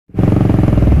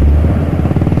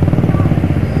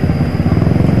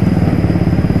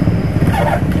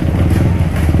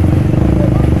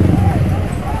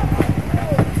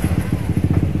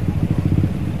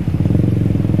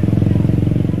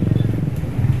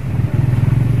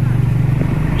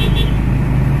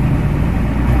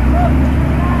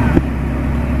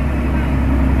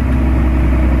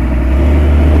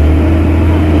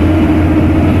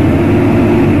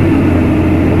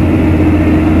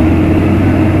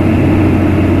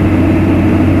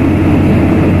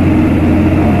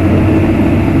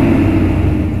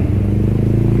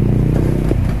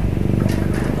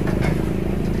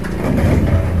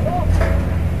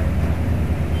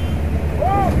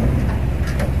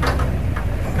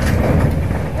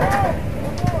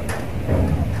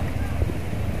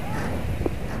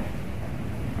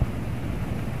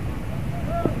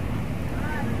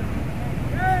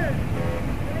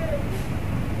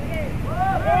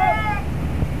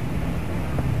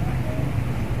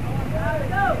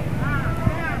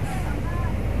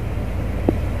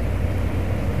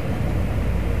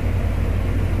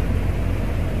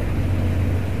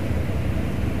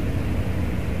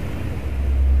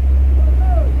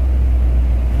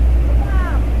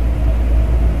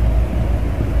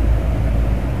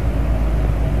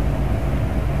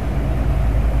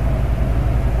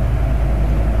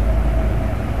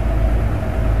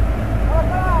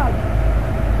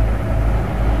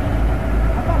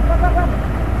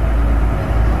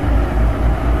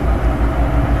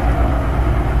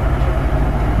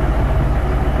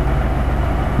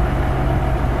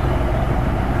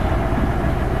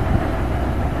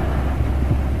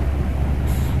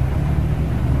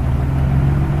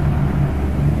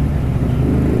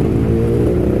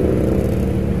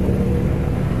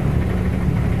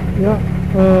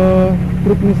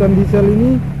truk Nissan diesel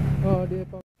ini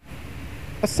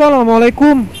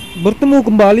Assalamualaikum, bertemu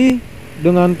kembali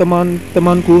dengan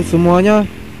teman-temanku semuanya.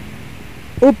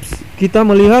 Ups, kita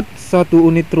melihat satu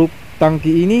unit truk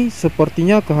tangki ini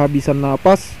sepertinya kehabisan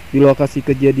napas di lokasi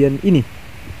kejadian ini.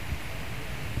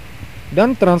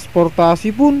 Dan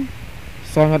transportasi pun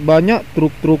sangat banyak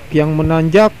truk-truk yang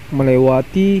menanjak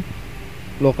melewati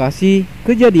lokasi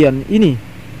kejadian ini.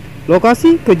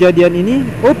 Lokasi kejadian ini,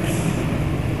 ups,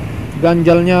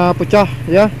 ganjalnya pecah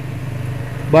ya,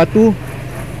 batu.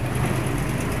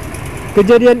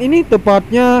 Kejadian ini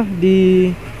tepatnya di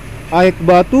Aek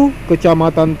Batu,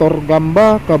 kecamatan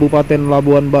Torgamba, kabupaten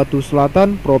Labuhan Batu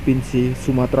Selatan, provinsi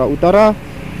Sumatra Utara,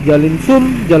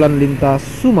 Jalinsum, jalan lintas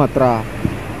Sumatera,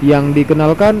 yang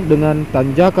dikenalkan dengan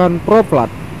tanjakan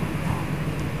Proplat.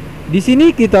 Di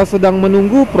sini kita sedang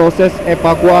menunggu proses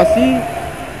evakuasi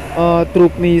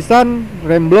truk Nissan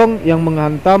Remblong yang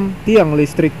menghantam tiang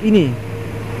listrik ini.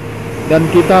 Dan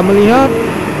kita melihat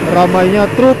ramainya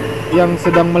truk yang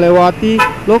sedang melewati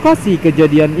lokasi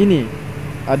kejadian ini.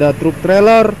 Ada truk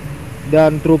trailer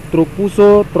dan truk-truk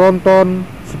puso, tronton,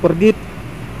 superdit,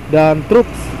 dan truk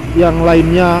yang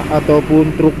lainnya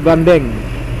ataupun truk gandeng.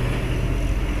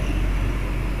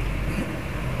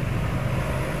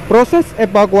 Proses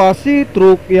evakuasi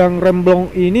truk yang remblong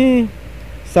ini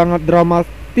sangat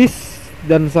dramatis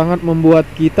dan sangat membuat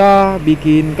kita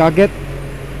bikin kaget,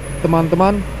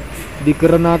 teman-teman,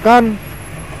 dikarenakan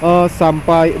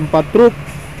sampai 4 truk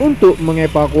untuk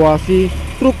mengevakuasi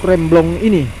truk remblong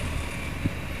ini.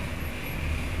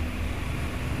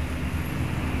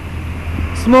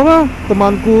 Semoga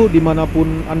temanku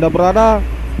dimanapun Anda berada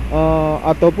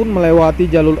ataupun melewati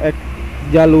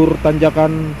jalur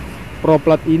tanjakan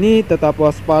Proplat ini tetap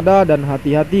waspada dan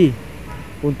hati-hati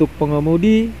untuk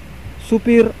pengemudi,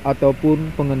 supir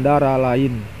ataupun pengendara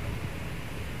lain.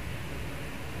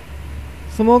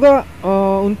 Semoga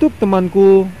untuk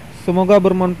temanku, semoga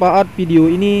bermanfaat video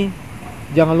ini.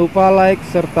 Jangan lupa like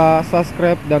serta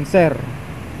subscribe dan share.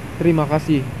 Terima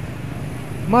kasih.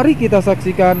 Mari kita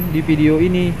saksikan di video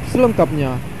ini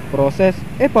selengkapnya proses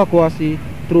evakuasi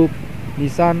truk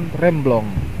Nissan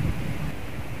Remblong.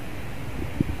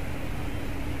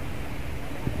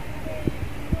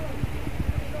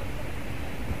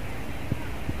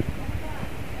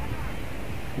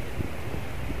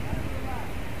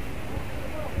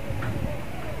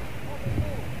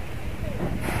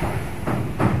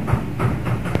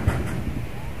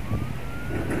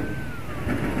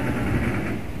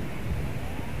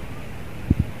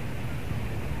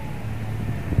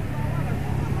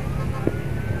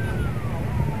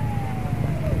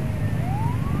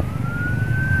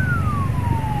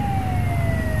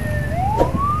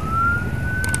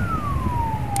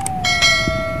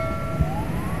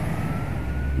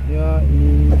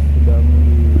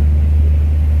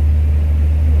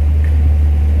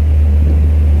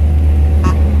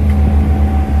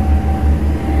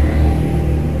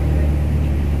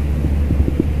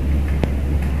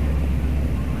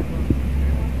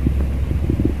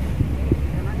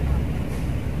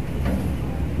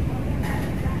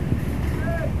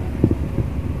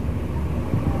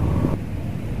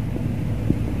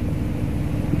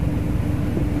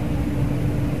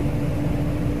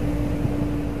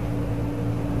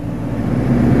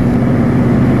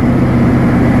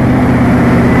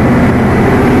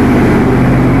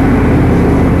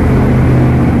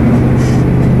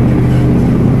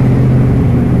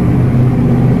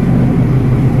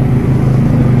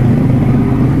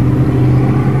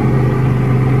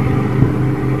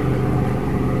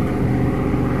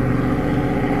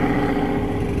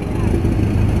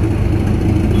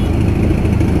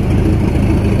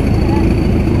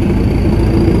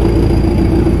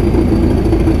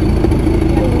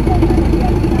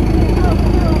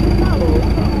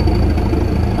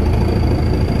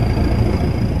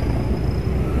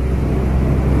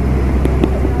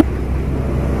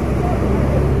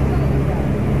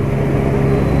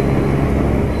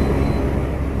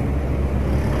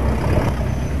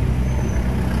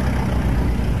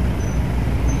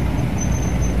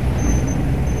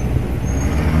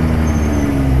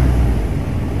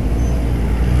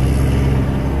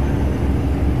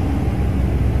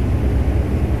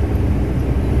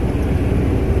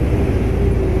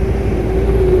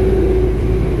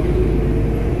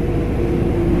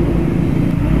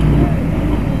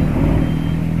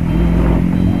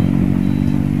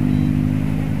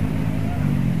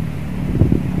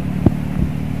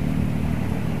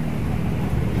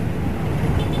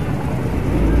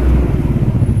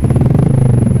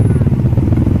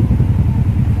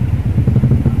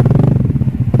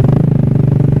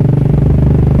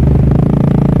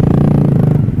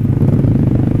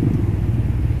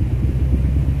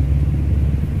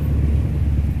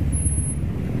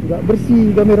 nggak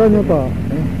bersih kameranya Pak.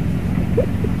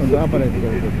 Untuk apa lagi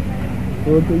itu?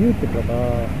 Untuk YouTube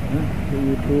kata. Hah? Untuk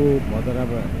YouTube. Motor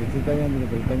apa? Ceritanya apa?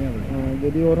 Beritanya apa? Nah,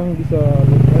 jadi orang bisa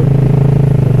lihat.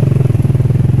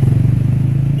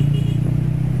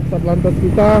 Saat lantas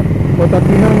kita Kota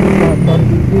Pinang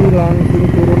kondisi langsung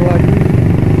turun lagi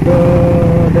ke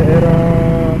daerah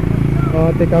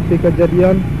TKP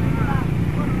kejadian,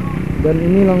 dan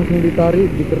ini langsung ditarik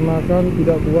dikarenakan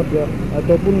tidak kuat ya,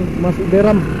 ataupun masuk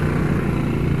deram.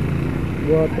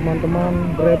 Buat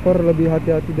teman-teman driver lebih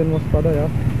hati-hati dan waspada ya.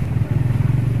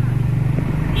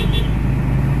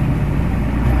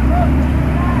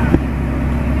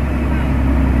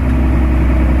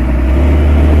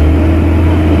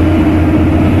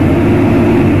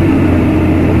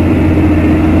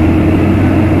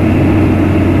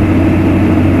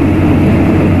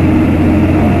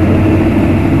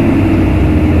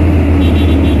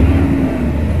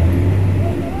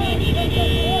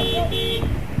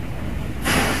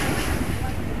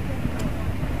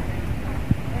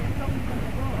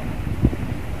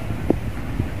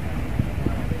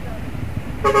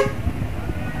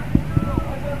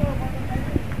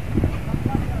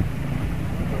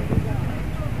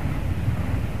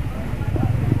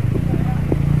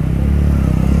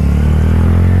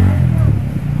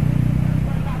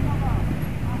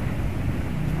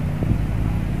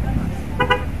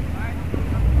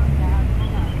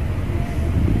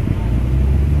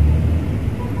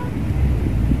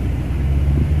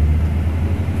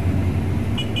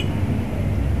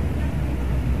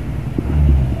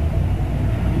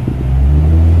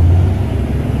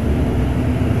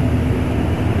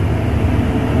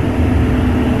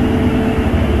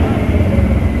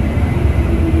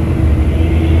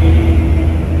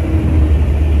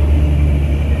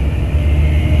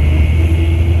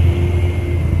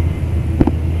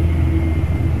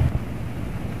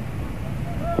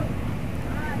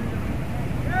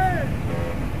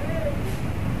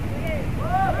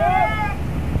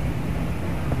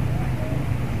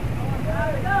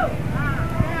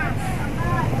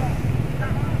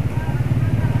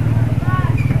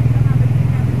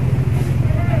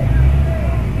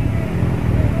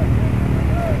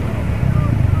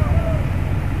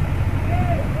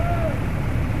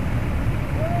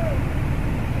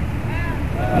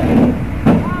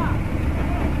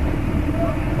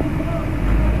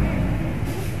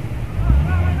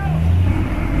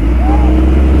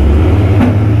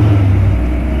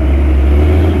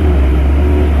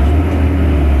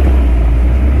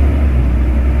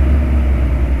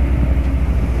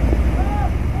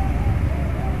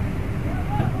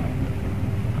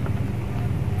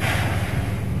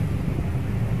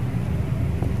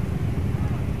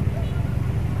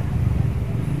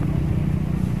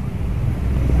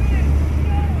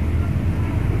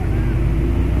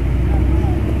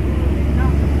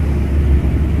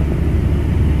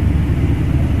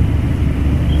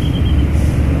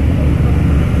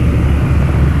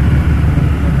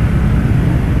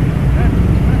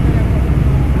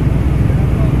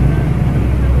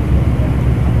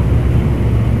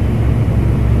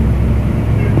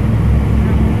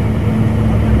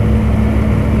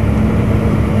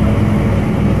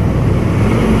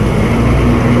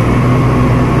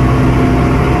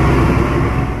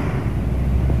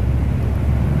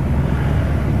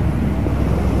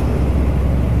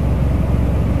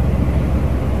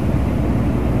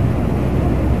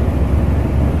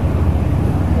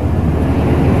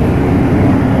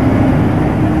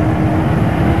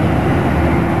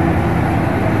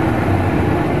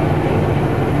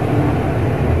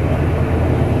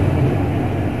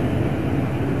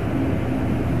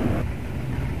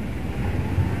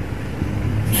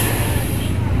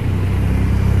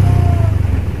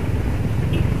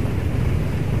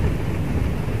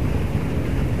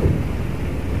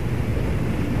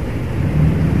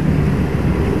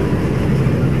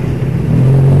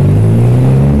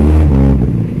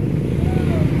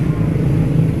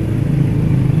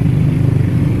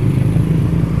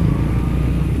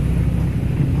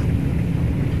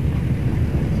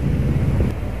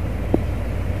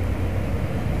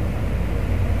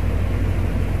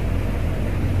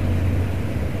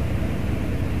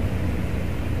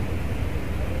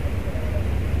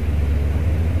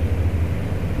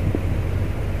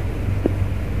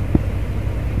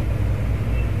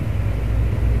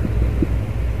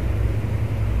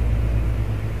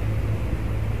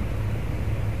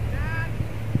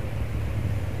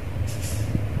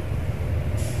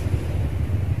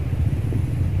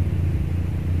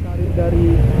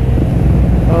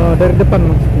 dari depan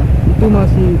maksudnya. Itu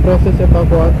masih proses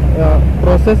evakuasi,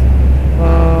 proses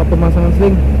pemasangan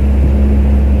sling.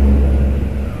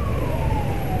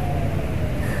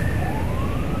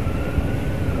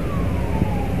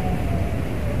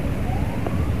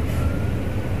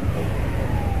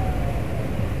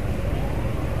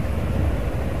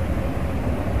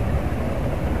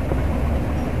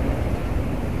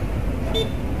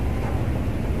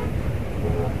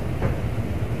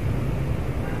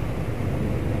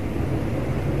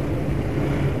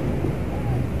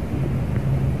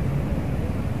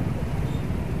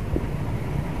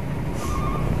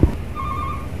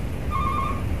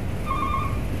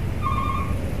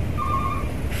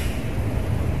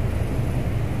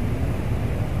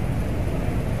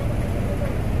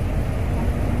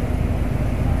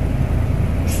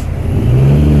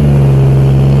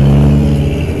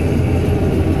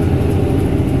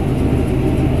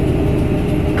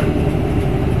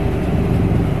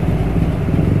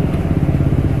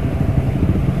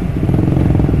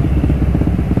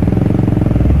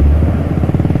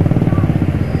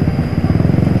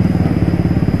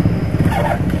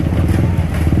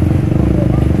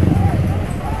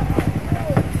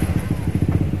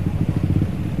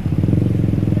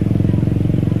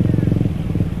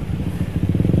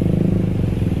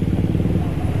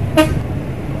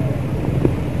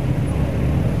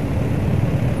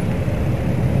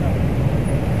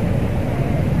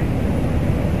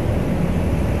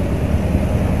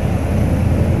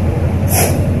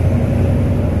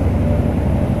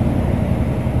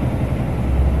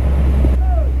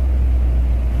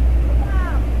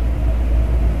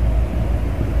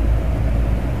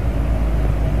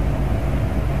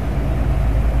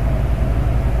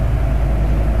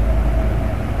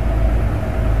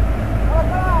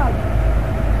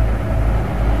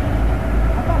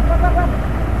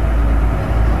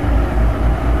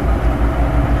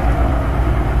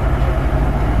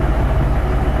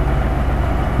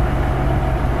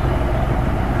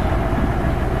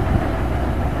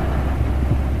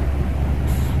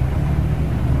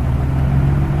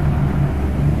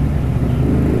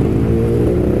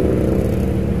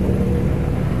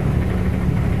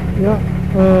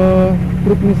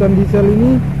 truk Nissan diesel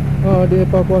ini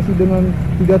dievakuasi dengan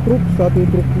 3 truk,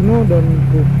 1 truk Kino dan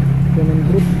truk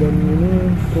truk dan ini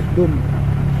truk dum.